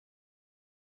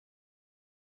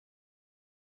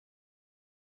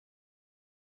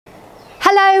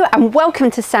Hello and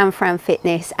welcome to San Fran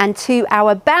Fitness and to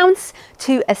our Bounce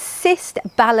to Assist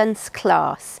Balance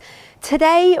class.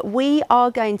 Today we are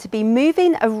going to be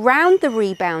moving around the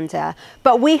rebounder,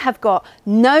 but we have got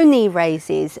no knee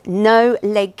raises, no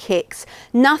leg kicks,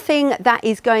 nothing that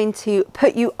is going to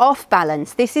put you off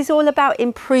balance. This is all about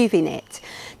improving it.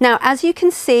 Now, as you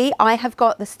can see, I have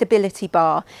got the stability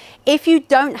bar. If you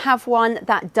don't have one,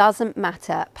 that doesn't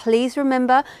matter. Please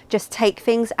remember, just take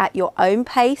things at your own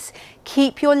pace.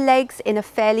 Keep your legs in a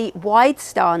fairly wide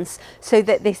stance so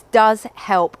that this does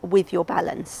help with your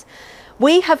balance.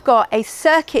 We have got a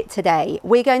circuit today.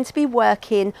 We're going to be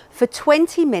working for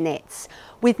 20 minutes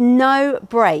with no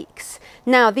breaks.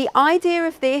 Now, the idea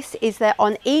of this is that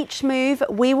on each move,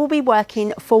 we will be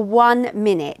working for 1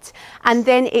 minute, and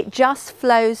then it just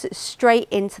flows straight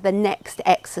into the next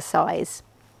exercise.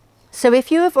 So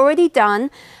if you have already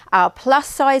done our plus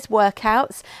size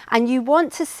workouts and you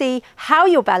want to see how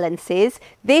your balance is,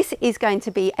 this is going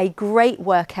to be a great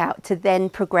workout to then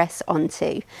progress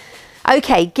onto.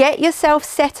 Okay, get yourself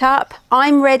set up.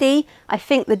 I'm ready. I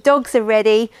think the dogs are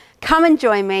ready. Come and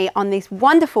join me on this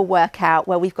wonderful workout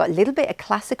where we've got a little bit of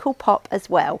classical pop as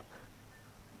well.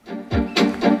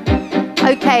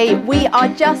 Okay, we are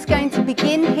just going to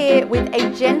begin here with a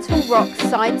gentle rock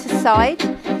side to side.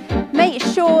 Make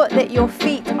sure that your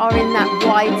feet are in that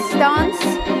wide stance.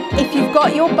 If you've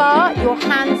got your bar, your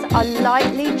hands are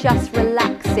lightly just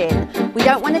relaxing. We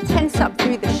don't want to tense up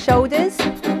through the shoulders.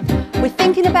 We're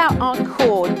thinking about our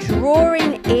core,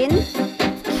 drawing in,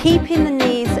 keeping the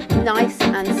knees nice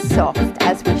and soft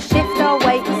as we shift our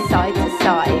weight side to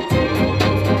side.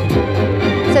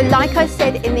 So like I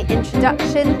said in the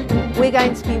introduction, we're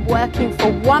going to be working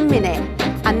for 1 minute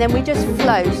and then we just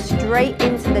flow straight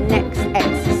into the next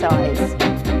exercise.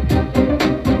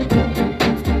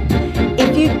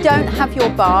 If you don't have your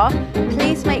bar,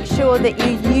 please make sure that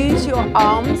you use your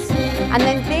arms, and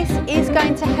then this is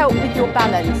going to help with your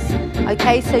balance.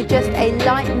 Okay, so just a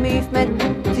light movement,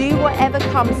 do whatever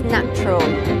comes natural.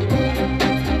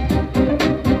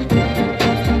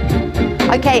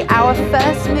 Okay, our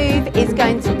first move is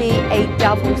going to be a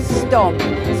double stomp.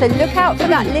 So look out for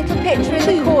that little picture in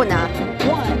the corner.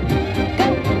 1,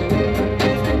 go.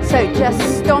 So just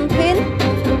stomping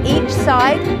each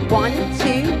side, 1,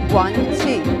 2, 1, 2.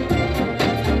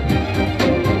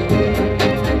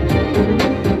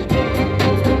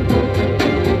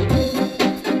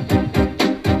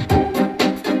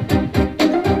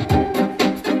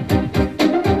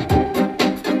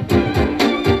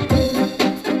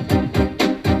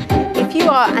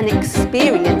 An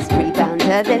experienced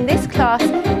rebounder, then this class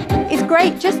is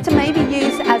great just to maybe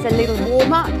use as a little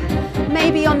warm-up,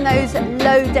 maybe on those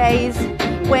low days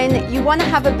when you want to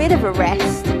have a bit of a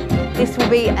rest. This will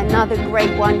be another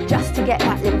great one just to get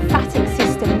that lymphatic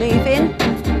system moving.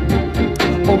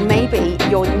 Or maybe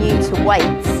you're new to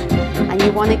weights and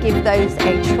you want to give those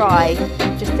a try.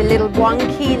 Just a little 1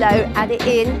 kilo, add it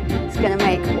in, it's going to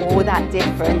make all that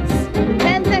difference.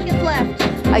 10 seconds left.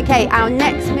 Okay, our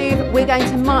next move, we're going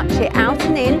to march it out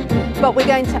and in, but we're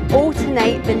going to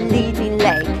alternate the leading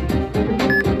leg.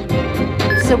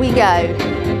 So we go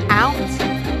out,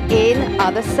 in,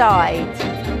 other side.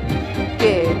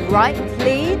 Good, right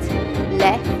lead,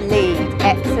 left lead,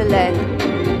 excellent.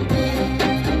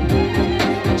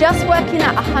 Just working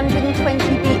at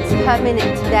 120 beats per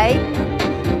minute today.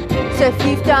 So if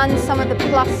you've done some of the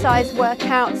plus size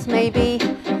workouts, maybe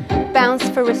bounce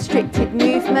for restricted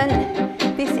movement,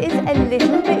 this is a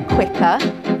little bit quicker,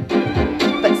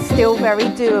 but still very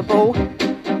doable.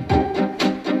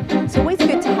 It's always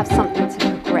good to have something to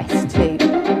progress to.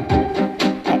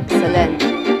 Excellent.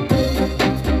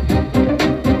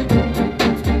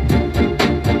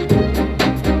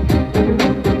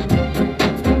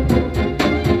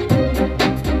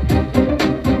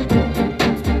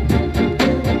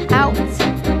 Out,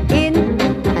 in,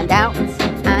 and out,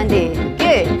 and in.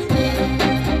 Good.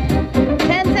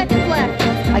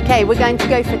 Okay, we're going to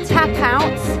go for tap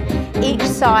outs, each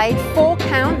side, 4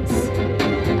 counts,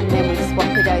 and then we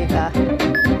swap it over.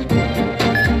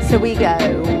 So we go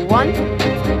 1,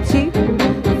 2,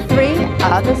 3,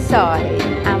 other side,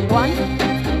 and 1,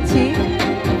 2,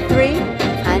 3,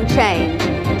 and change.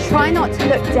 Try not to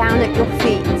look down at your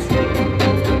feet.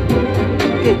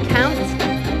 Good, count,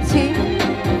 2,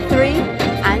 3,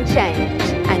 and change,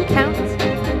 and count,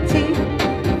 2,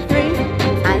 3,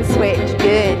 and switch.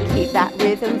 Good, keep that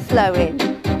rhythm flowing.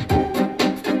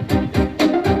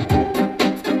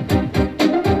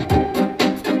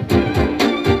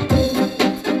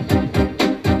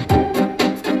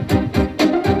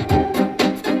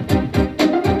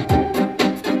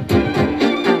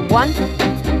 And 1,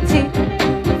 2,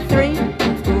 3,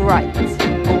 right.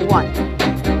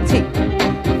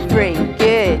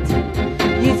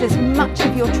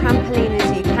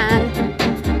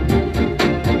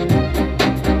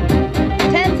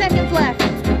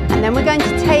 going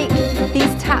to take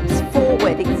these taps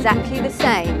forward exactly the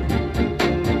same.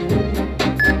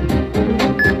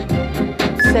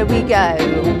 So we go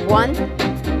 1,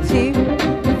 2,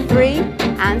 3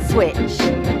 and switch.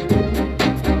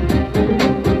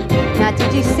 Now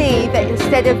did you see that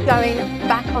instead of going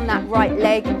back on that right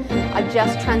leg, I've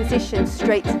just transitioned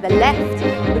straight to the left.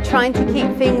 We're trying to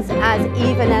keep things as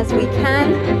even as we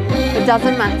can. It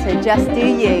doesn't matter, just do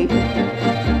you.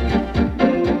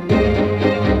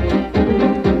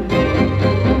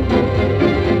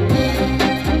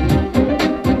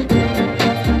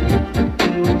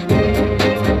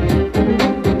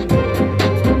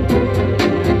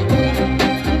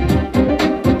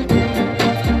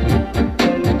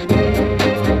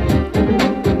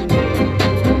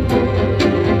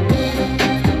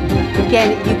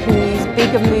 Again, you can use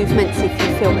bigger movements if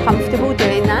you feel comfortable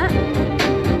doing that.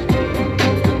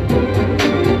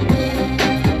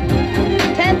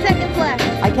 10 seconds left.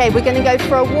 Okay, we're going to go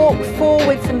for a walk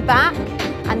forwards and back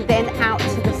and then out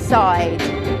to the side.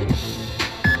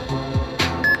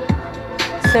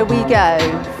 So we go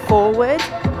forward,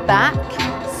 back,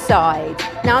 side.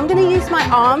 Now I'm going to use my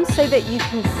arms so that you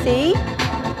can see.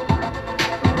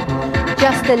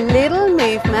 Just a little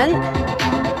movement.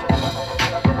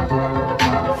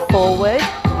 Forward,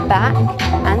 back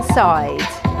and side.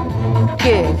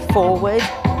 Good, forward,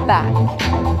 back.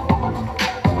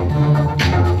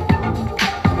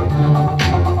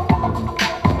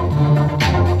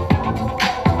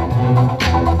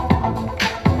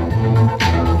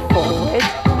 Forward,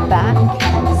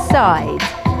 back, side.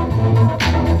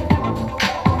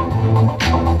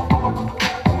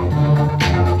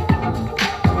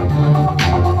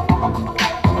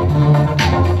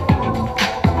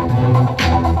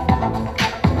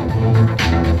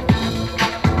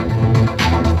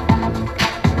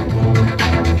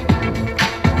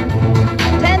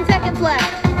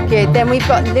 Good, then we've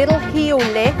got little heel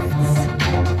lifts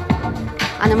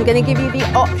and I'm going to give you the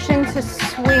option to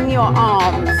swing your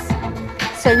arms.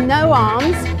 So no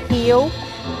arms, heel,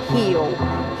 heel,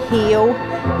 heel,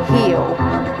 heel.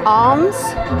 Arms,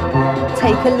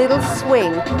 take a little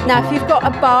swing. Now if you've got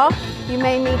a bar, you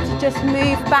may need to just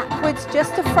move backwards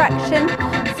just a fraction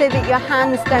so that your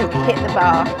hands don't hit the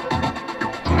bar.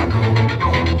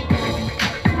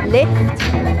 Lift,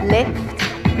 lift,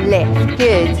 lift,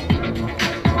 good.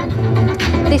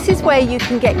 This is where you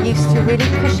can get used to really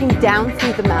pushing down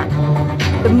through the mat.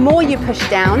 The more you push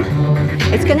down,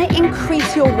 it's going to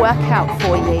increase your workout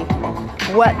for you.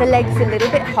 Work the legs a little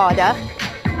bit harder.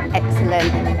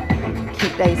 Excellent.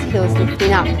 Keep those heels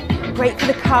lifting up. Great for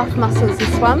the calf muscles,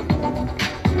 this one.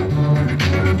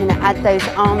 I'm going to add those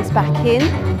arms back in.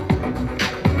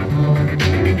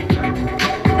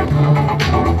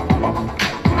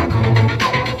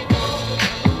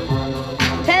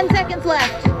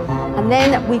 Left. And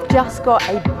then we've just got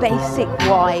a basic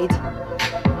wide.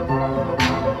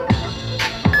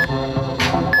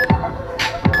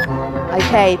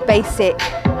 Okay, basic.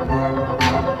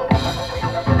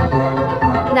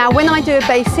 Now when I do a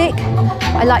basic,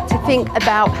 I like to think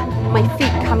about my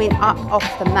feet coming up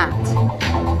off the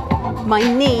mat. My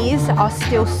knees are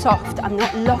still soft. I'm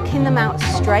not locking them out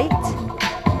straight.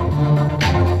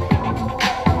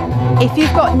 If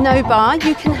you've got no bar,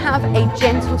 you can have a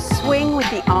gentle swing with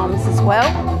the arms as well.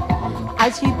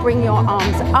 As you bring your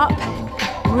arms up,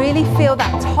 really feel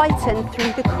that tighten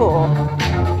through the core.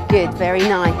 Good, very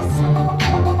nice.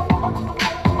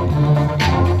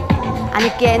 And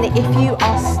again, if you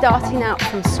are starting out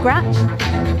from scratch,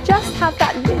 just have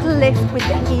that little lift with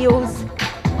the heels.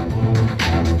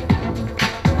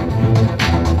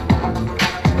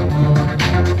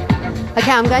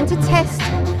 Okay, I'm going to test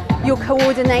your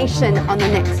coordination on the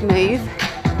next move.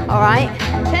 All right?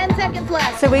 10 seconds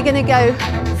left. So we're going to go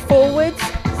forwards,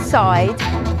 side,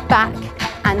 back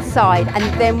and side, and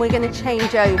then we're going to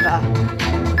change over.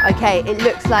 Okay, it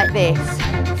looks like this.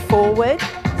 Forward,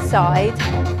 side,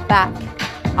 back,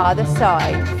 other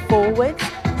side. Forwards,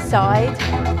 side,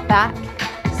 back,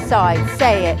 side.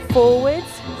 Say it. Forwards,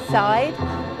 side,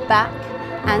 back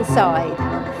and side.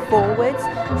 Forwards,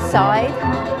 side,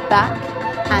 back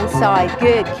and side.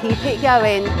 Good, keep it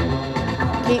going.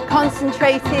 Keep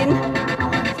concentrating.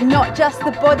 It's not just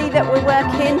the body that we're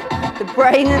working, the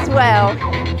brain as well.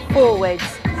 Forwards,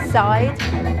 side,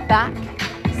 back,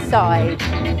 side.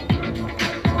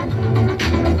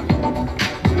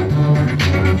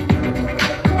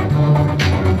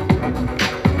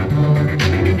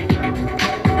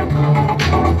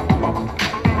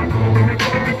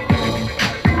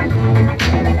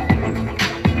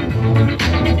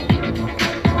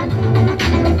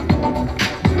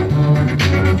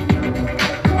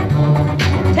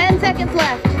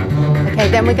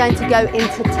 then we're going to go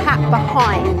into tap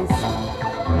behinds.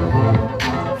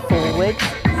 Forward,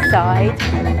 side,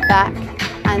 back,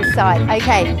 and side.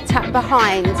 Okay, tap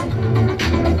behind.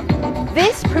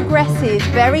 This progresses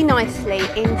very nicely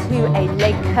into a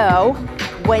leg curl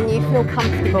when you feel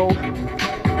comfortable.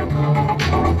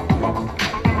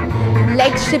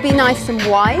 Legs should be nice and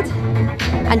wide,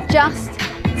 and just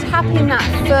tapping that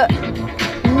foot,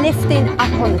 lifting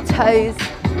up on the toes.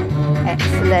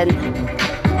 Excellent.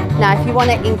 Now if you want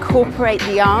to incorporate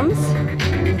the arms,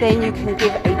 then you can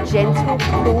give a gentle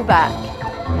pull back.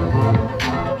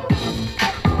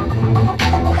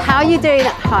 How are you doing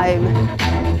at home?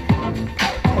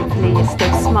 Hopefully you're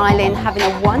still smiling, having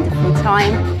a wonderful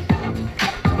time.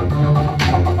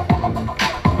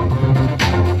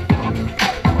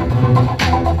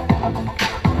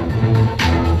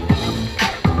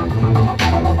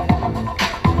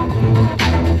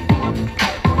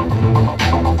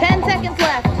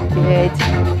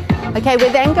 Okay,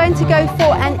 we're then going to go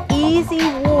for an easy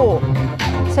walk.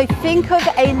 So think of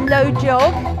a low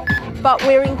jog, but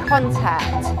we're in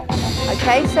contact.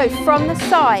 Okay, so from the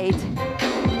side,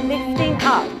 lifting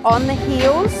up on the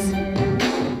heels,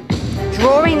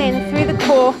 drawing in through the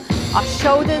core, our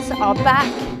shoulders are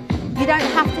back. You don't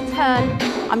have to turn,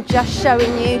 I'm just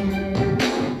showing you.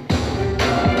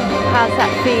 How's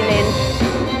that feeling?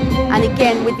 And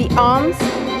again, with the arms,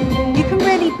 you can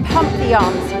really pump the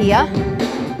arms here,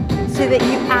 so that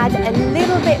you add a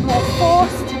little bit more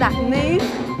force to that move,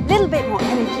 a little bit more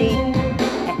energy.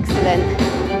 Excellent.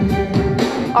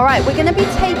 All right, we're going to be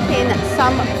taking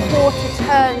some quarter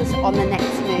turns on the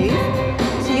next move.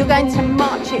 So you're going to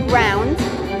march it round,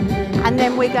 and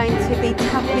then we're going to be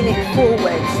tapping it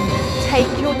forwards.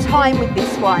 Take your time with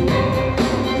this one.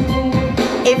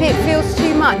 If it feels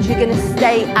too much, you're going to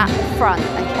stay at the front,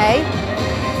 okay?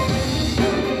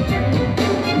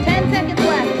 10 seconds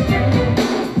left.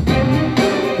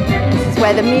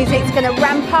 Where the music's going to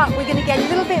ramp up, we're going to get a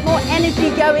little bit more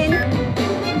energy going.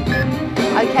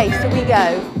 Okay, so we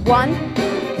go 1,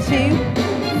 2,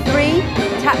 3,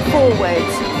 tap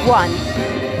forwards. 1,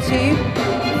 2,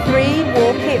 3,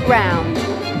 walk it round.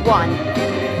 1,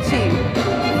 2,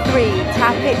 3,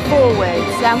 tap it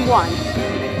forwards. And 1,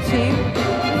 2,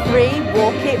 3,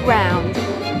 walk it round.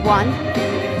 1,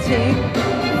 2,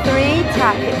 3,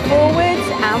 tap it forwards.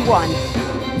 And 1,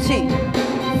 2,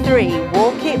 3,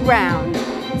 walk it round.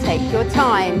 Take your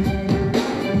time.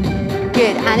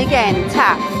 Good, and again,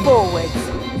 tap forwards.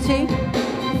 2,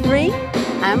 3,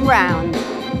 and round.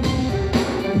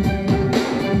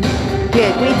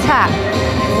 Good, we tap.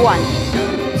 1,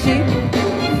 2,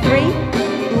 3,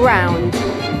 round.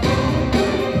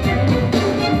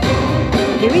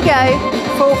 Here we go.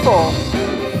 4, 4,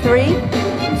 3,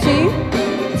 2,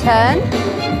 turn.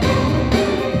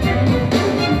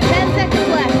 10 seconds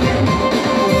left.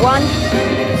 1,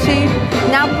 2,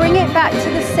 now bring it back to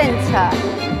the center.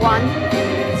 1,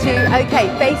 2, okay,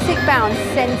 basic bounce,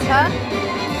 center,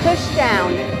 push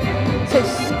down. So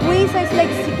squeeze those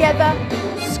legs together,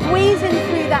 squeeze in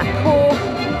through that core.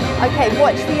 Okay,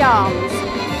 watch the arms.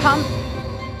 Pump,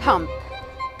 pump,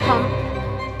 pump,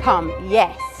 pump,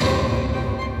 yes.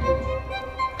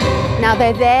 Now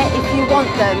they're there if you want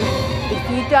them. If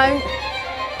you don't,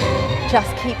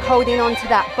 just keep holding on to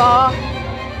that bar.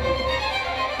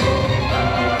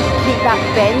 Keep that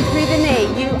bend through the knee.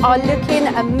 You are looking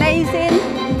amazing.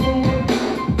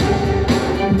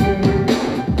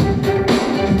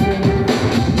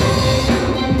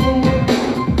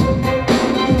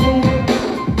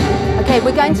 Okay,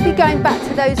 we're going to be going back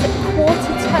to those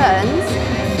quarter turns.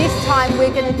 This time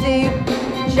we're going to do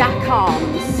jack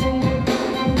arms.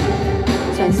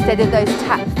 So instead of those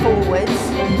tap forwards.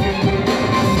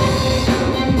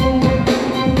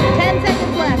 10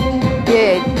 seconds left.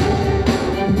 Good.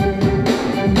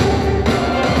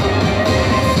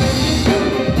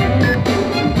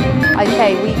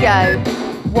 Okay, we go.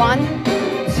 1,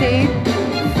 2,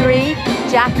 3,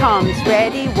 jack arms.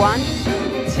 Ready? 1,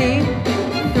 2,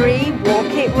 3,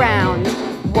 walk it round.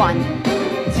 1,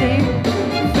 2,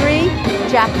 3,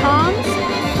 jack arms.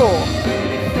 4,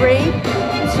 3,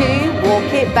 2,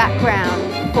 walk it back round.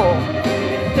 4,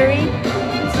 3,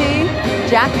 2,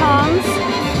 jack arms.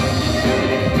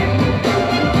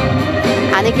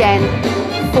 And again.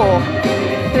 4,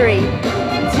 3,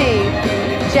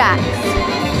 2, jacks.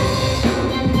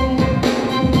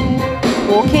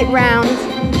 Walk it round.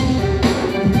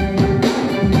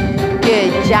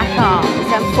 Good, jack arms.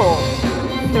 And 4,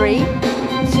 3,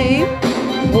 2,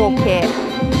 walk it.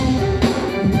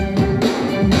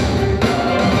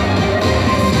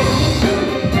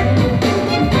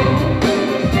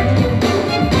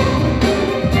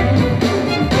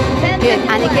 Good,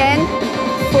 and again,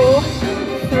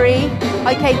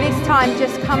 Okay, this time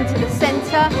just come to the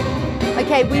center.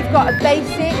 Okay, we've got a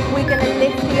basic. We're going to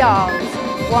lift the arms.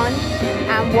 1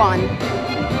 and 1.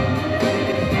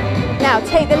 Now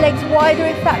take the legs wider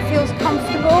if that feels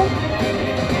comfortable.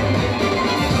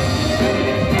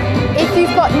 If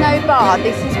you've got no bar,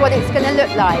 this is what it's going to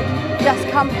look like. Just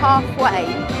come halfway,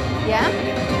 yeah?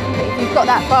 But if you've got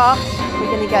that bar, we're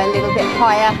going to go a little bit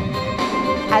higher.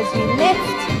 As you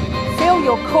lift, feel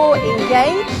your core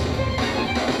engage.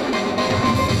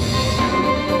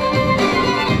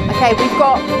 Okay, we've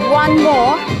got one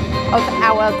more of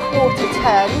our quarter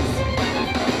turns,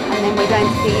 and then we're going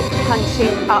to be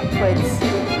punching upwards.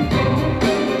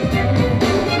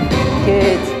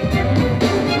 Good.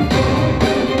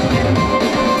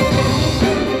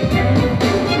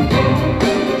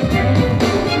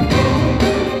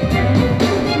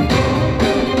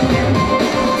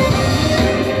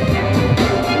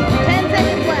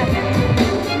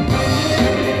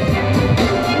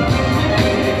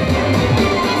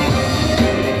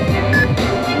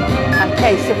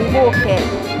 Okay, so we walk it.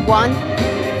 1,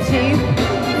 2,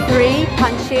 3,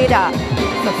 punch it up.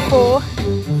 For 4,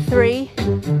 3,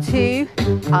 2,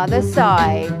 other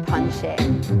side, punch it.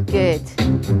 Good.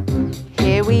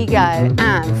 Here we go.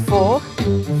 And 4,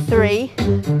 3,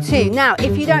 2. Now,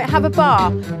 if you don't have a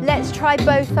bar, let's try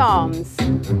both arms.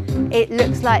 It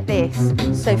looks like this.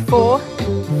 So 4,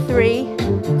 3,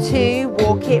 2,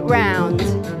 walk it round.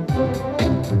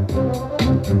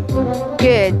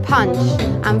 Good, punch,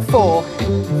 and 4,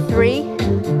 3,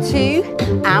 2,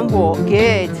 and walk,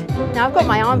 good. Now I've got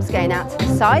my arms going out to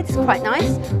the side, it's quite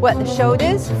nice. Work the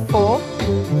shoulders, 4,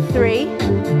 3,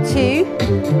 2,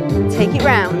 take it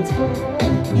round.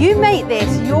 You make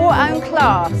this your own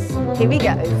class. Here we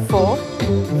go, 4,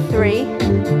 3,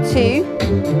 2,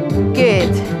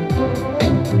 good.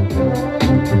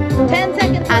 10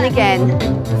 seconds. And again,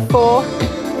 4,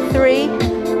 3,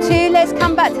 2, let's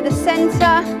come back to the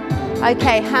center.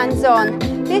 Okay, hands on.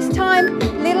 This time,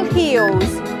 little heels.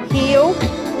 Heel,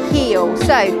 heel.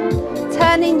 So,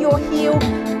 turning your heel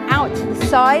out to the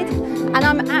side, and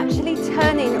I'm actually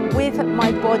turning with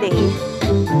my body.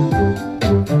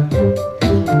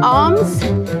 Arms,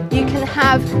 you can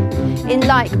have in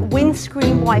like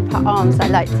windscreen wiper arms, I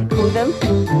like to call them.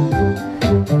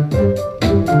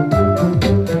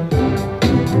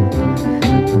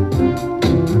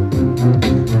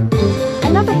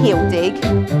 Another heel dig.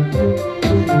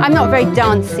 I'm not very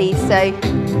dancey, so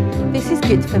this is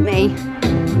good for me.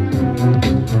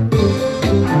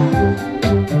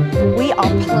 We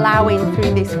are ploughing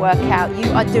through this workout.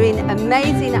 You are doing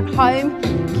amazing at home.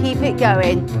 Keep it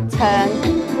going. Turn,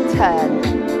 turn.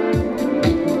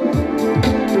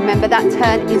 Remember that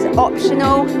turn is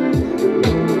optional.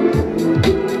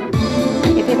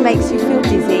 If it makes you feel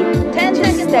dizzy,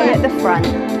 just stay at the front.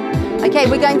 Okay,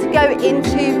 we're going to go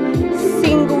into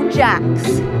single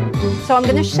jacks. So I'm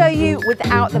going to show you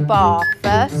without the bar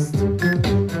first.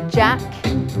 Jack,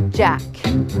 jack.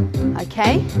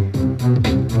 Okay?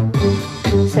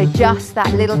 So just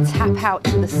that little tap out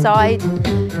to the side.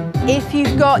 If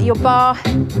you've got your bar,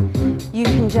 you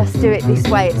can just do it this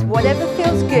way. It's whatever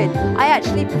feels good. I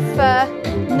actually prefer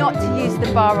not to use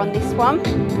the bar on this one.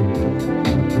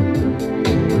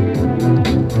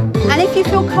 And if you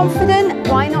feel confident,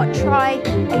 why not try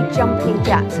a jumping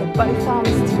jack? So both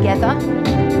arms together.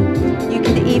 You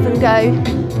can even go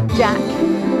jack,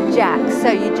 jack.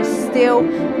 So you just still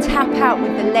tap out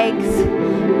with the legs,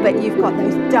 but you've got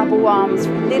those double arms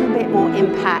for a little bit more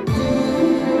impact.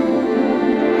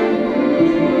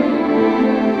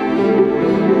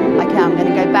 Okay, I'm going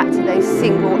to go back to those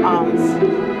single arms.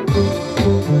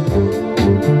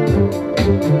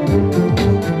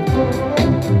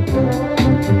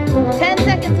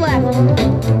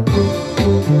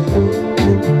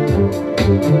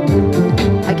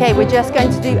 Okay, we're just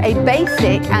going to do a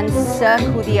basic and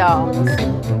circle the arms.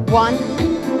 1,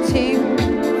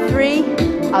 2, 3,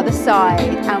 other side,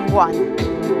 and 1,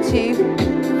 2,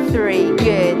 3,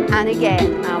 good, and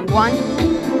again, and 1,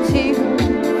 2,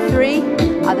 3,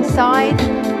 other side,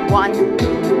 1,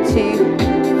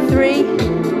 2, 3,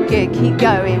 good, keep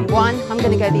going, 1, I'm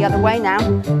going to go the other way now,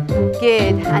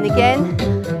 good, and again.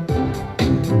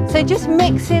 So just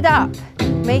mix it up,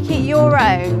 make it your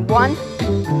own. 1,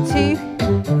 2,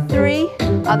 3,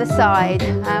 other side,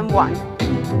 and 1,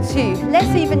 2.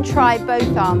 Let's even try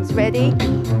both arms. Ready?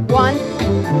 1,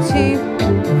 2,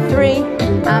 3,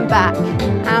 and back,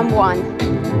 and 1,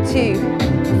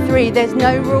 2, 3. There's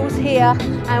no rules here,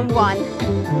 and 1,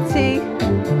 2,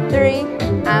 3,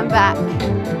 and back,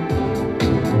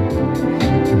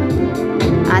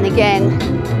 and again.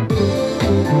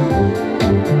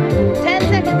 10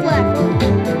 seconds left.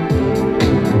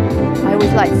 I always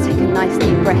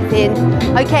in.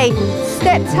 Okay,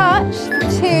 step touch,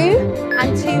 2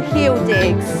 and 2 heel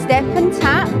digs. Step and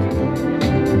tap,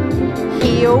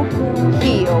 heel,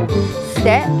 heel.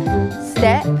 Step,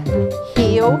 step,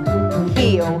 heel,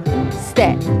 heel.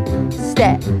 Step,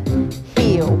 step,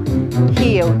 heel,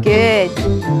 heel. Good.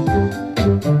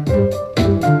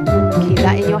 Keep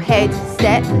that in your head.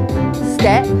 Step,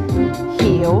 step,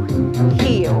 heel,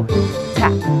 heel.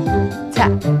 Tap,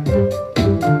 tap.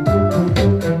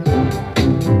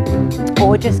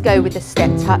 Or just go with the step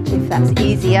touch if that's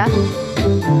easier.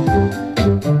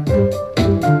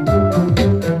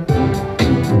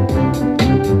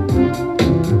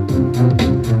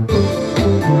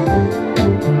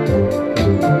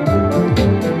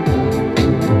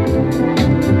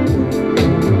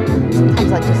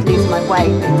 Sometimes I just lose my way,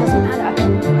 but it doesn't matter.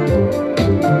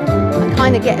 I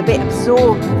kind of get a bit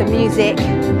absorbed with the music,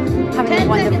 having a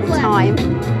wonderful time.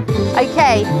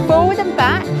 Okay, forward and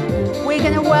back. We're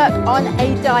going to work on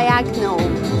a diagonal,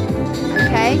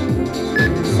 okay?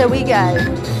 So we go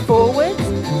forward,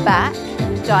 back,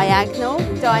 diagonal,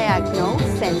 diagonal,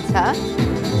 center.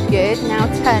 Good, now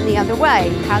turn the other way.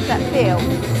 How's that feel?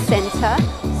 Center,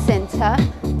 center,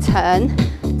 turn,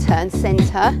 turn,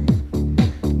 center.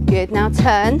 Good, now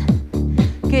turn.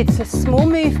 Good, so small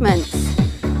movements.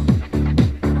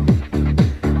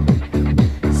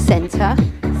 Center,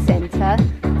 center,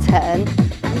 turn,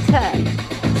 and turn.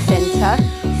 Center,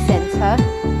 center,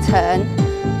 turn,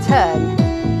 turn.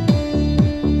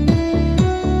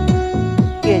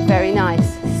 Good, very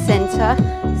nice. Center,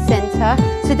 center.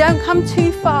 So don't come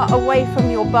too far away from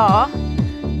your bar.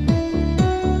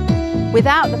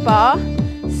 Without the bar,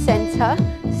 center,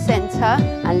 center,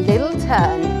 and little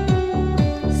turn.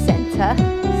 Center,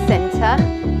 center,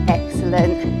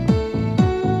 excellent.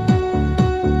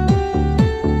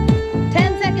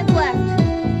 10 seconds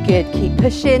left. Good, keep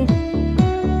pushing.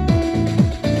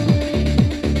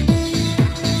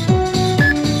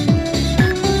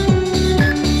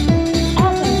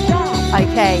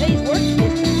 Okay, Today's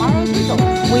work is tomorrow's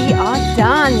results. we are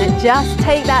done. Just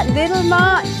take that little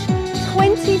march,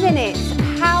 20 minutes.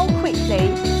 How quickly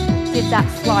did that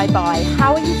fly by?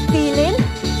 How are you feeling?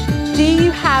 Do you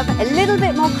have a little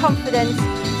bit more confidence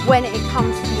when it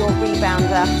comes to your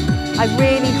rebounder? I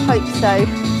really hope so.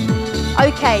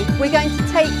 Okay, we're going to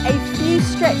take a few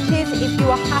stretches if you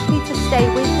are happy to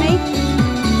stay with me.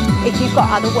 If you've got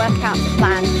other workouts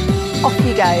planned, off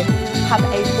you go. Have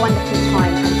a wonderful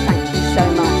time and thank you so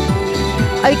much.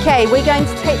 Okay, we're going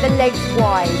to take the legs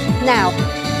wide. Now,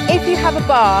 if you have a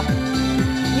bar,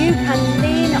 you can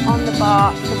lean on the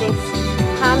bar for this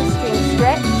hamstring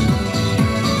stretch.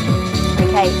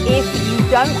 Okay, if you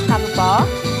don't have a bar,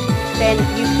 then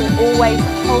you can always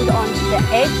hold on to the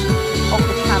edge of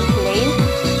the trampoline.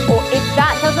 Or if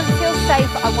that doesn't feel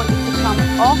safe, I want you to come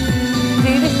off.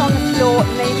 Do this on the floor,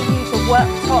 maybe use a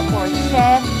worktop or a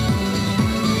chair,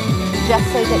 just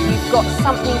so that you've got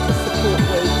something to support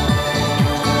you.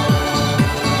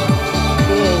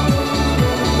 Good.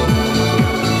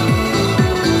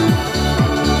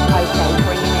 Okay,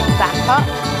 bringing it back up.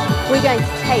 We're going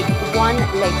to take one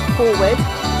leg forward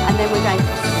and then we're going to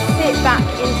sit back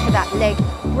into that leg,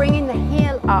 bringing the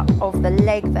heel up of the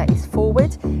leg that is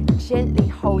forward, gently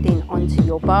holding onto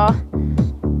your bar.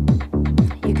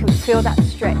 You can feel that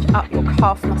stretch up your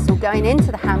calf muscle going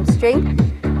into the hamstring.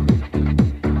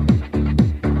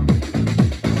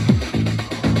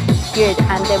 Good,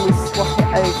 and then we swap it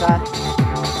over.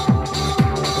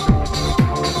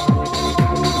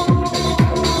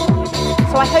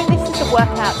 So I hope this is a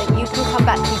workout that you can come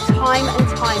back to time and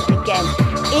time again,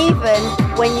 even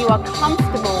when you are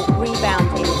comfortable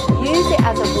rebounding. Use it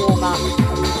as a warm-up,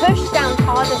 push down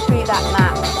harder through that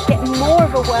mat, get more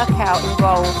of a workout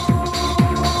involved.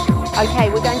 Okay,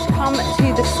 we're going to come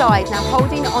to the side. Now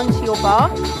holding onto your bar,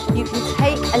 you can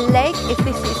take a leg if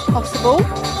this is possible,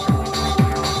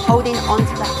 holding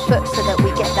onto that foot so that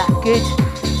we get that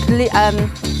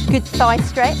good thigh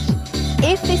stretch.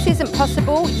 If this isn't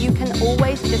possible, you can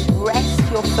always just rest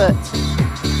your foot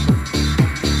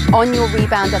on your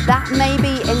rebounder. That may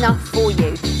be enough for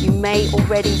you. You may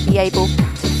already be able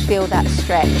to feel that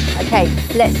stretch. Okay,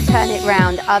 let's turn it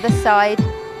round. Other side.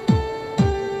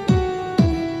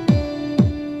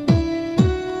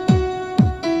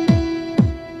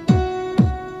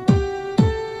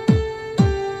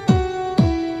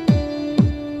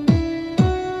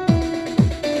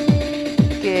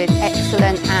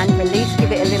 Excellent, and release,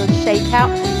 give it a little shake out.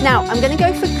 Now I'm going to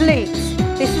go for glutes.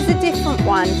 This is a different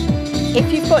one.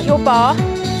 If you've got your bar,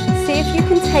 see if you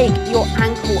can take your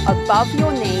ankle above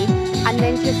your knee and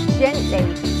then just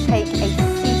gently take a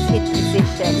seated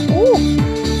position. Ooh.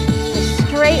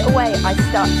 So straight away I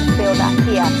start to feel that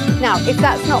here. Now, if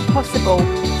that's not possible,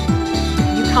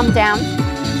 you come down,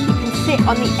 you can sit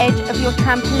on the edge of your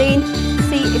trampoline,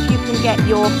 see if you can get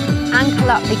your ankle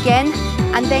up again,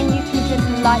 and then you can just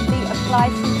lightly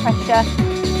apply some pressure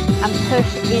and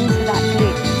push into that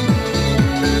glute.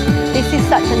 This is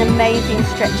such an amazing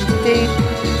stretch to do.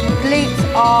 Glutes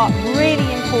are really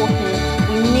important.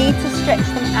 We need to stretch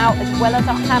them out as well as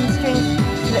our hamstrings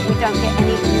so that we don't get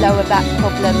any lower back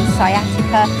problems,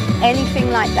 sciatica,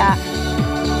 anything like that.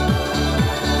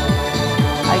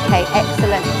 Okay,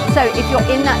 excellent. So if you're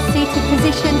in that seated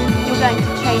position, you're going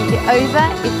to change it over.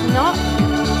 If not,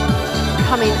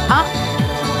 coming up,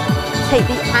 take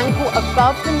the ankle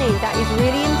above the knee. That is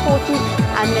really important.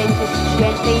 And then just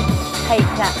gently take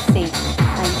that seat.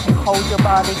 And you can hold your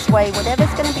bar this way,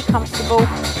 whatever's going to be comfortable.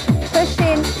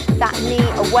 Pushing that knee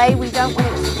away. We don't want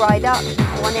it to ride up. We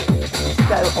want it to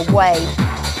go away.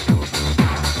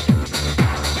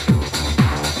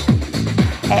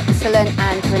 Excellent,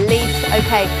 and release.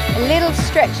 Okay, a little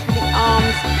stretch for the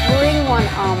arms. Bring one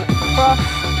arm across.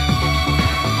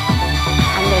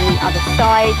 And then the other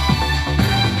side.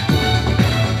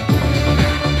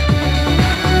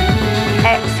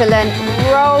 Excellent.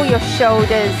 Roll your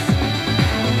shoulders.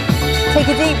 Take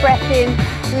a deep breath in.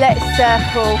 Let's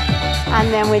circle. And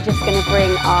then we're just going to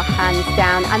bring our hands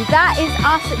down. And that is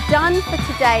us done for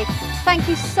today. Thank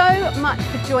you so much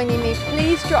for joining me.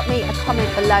 Please drop me a comment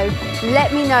below.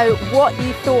 Let me know what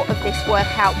you thought of this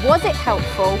workout. Was it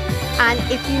helpful? And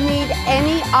if you need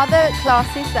any other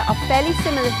classes that are fairly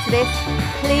similar to this,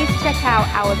 please check out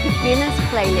our beginners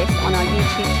playlist on our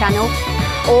YouTube channel.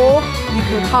 Or you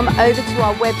can come over to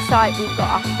our website. We've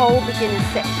got a whole beginners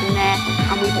section there,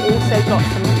 and we've also got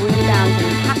some rebounding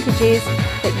packages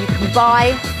that you can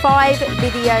buy. 5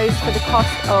 videos for the cost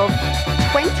of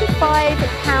 £25,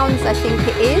 I think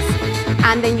it is,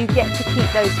 and then you get to keep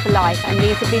those for life, and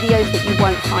these are videos that you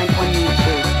won't find on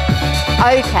YouTube.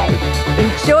 Okay,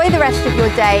 enjoy the rest of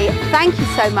your day. Thank you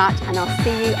so much, and I'll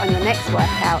see you on your next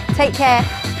workout. Take care.